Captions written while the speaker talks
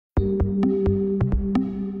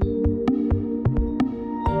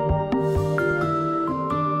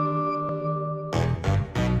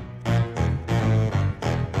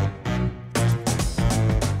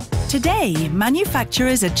Today,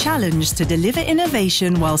 manufacturers are challenged to deliver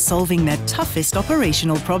innovation while solving their toughest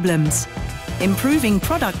operational problems. Improving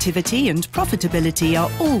productivity and profitability are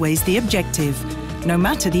always the objective, no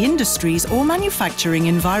matter the industries or manufacturing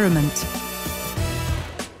environment.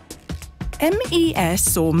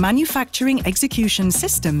 MES, or Manufacturing Execution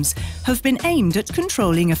Systems, have been aimed at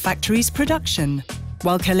controlling a factory's production,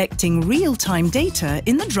 while collecting real-time data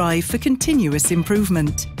in the drive for continuous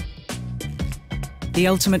improvement. The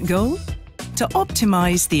ultimate goal? To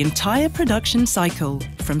optimize the entire production cycle,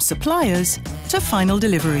 from suppliers to final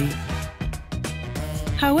delivery.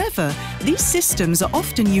 However, these systems are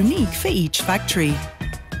often unique for each factory.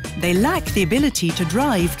 They lack the ability to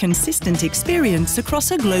drive consistent experience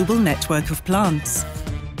across a global network of plants.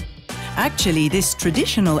 Actually, this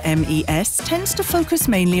traditional MES tends to focus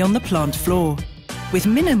mainly on the plant floor, with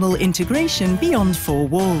minimal integration beyond four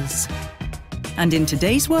walls. And in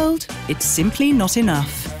today's world, it's simply not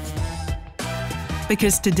enough.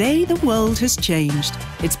 Because today the world has changed.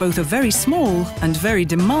 It's both a very small and very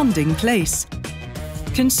demanding place.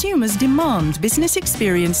 Consumers demand business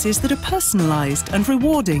experiences that are personalized and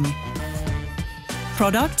rewarding.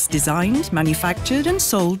 Products designed, manufactured and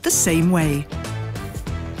sold the same way,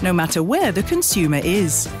 no matter where the consumer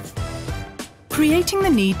is. Creating the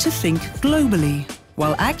need to think globally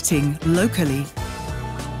while acting locally.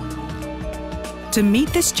 To meet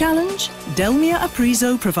this challenge, DELMIA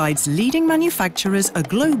Apriso provides leading manufacturers a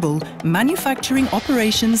global manufacturing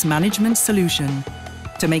operations management solution.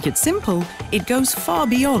 To make it simple, it goes far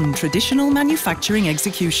beyond traditional manufacturing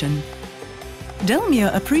execution.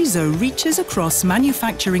 DELMIA Apriso reaches across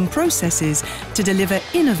manufacturing processes to deliver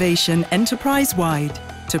innovation enterprise-wide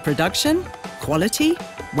to production, quality,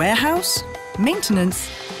 warehouse,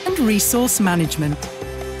 maintenance, and resource management,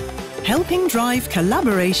 helping drive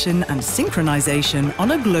collaboration and synchronization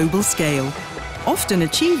on a global scale, often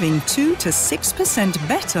achieving 2 to 6%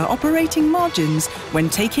 better operating margins when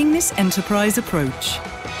taking this enterprise approach.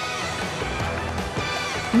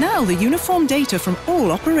 Now the uniform data from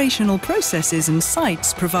all operational processes and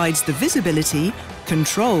sites provides the visibility,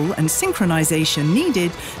 control and synchronization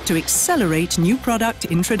needed to accelerate new product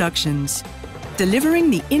introductions, delivering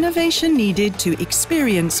the innovation needed to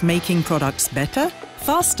experience making products better,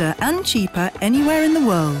 faster and cheaper anywhere in the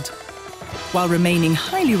world, while remaining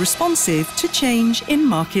highly responsive to change in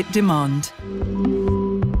market demand.